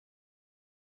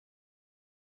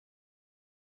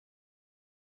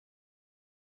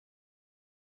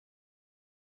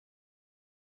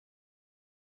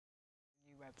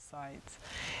website.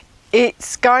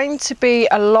 It's going to be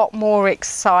a lot more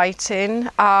exciting,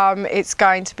 it's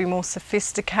going to be more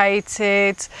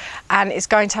sophisticated, and it's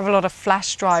going to have a lot of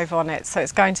flash drive on it, so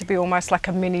it's going to be almost like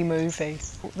a mini movie.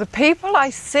 The people I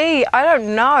see, I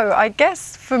don't know, I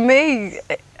guess for me,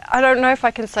 I don't know if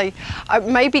I can say,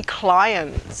 maybe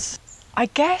clients. I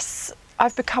guess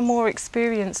I've become more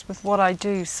experienced with what I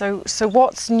do, so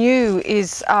what's new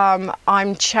is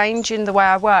I'm changing the way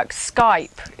I work.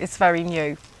 Skype is very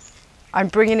new. I'm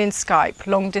bringing in Skype,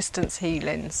 long distance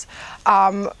healings.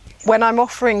 When I'm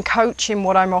offering coaching,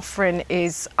 what I'm offering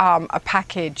is a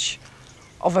package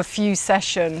of a few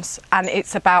sessions, and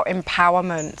it's about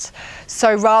empowerment.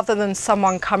 So rather than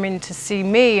someone coming to see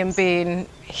me and being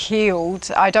healed,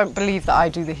 I don't believe that I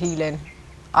do the healing.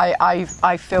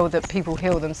 I feel that people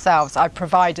heal themselves. I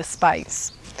provide a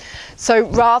space. So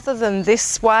rather than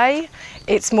this way,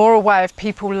 it's more a way of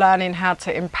people learning how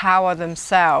to empower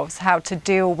themselves, how to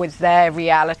deal with their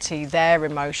reality, their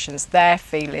emotions, their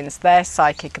feelings, their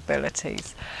psychic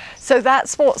abilities. So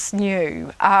that's what's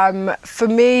new. For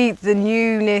me, the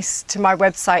newness to my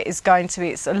website is going to be,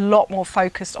 it's a lot more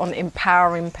focused on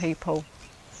empowering people.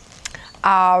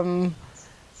 There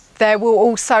will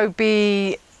also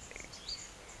be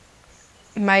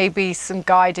maybe some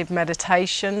guided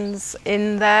meditations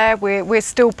in there. We're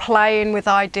still playing with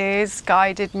ideas,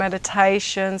 guided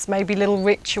meditations, maybe little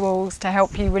rituals to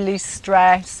help you release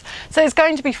stress. So it's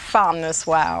going to be fun as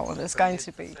well. There's going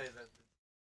to be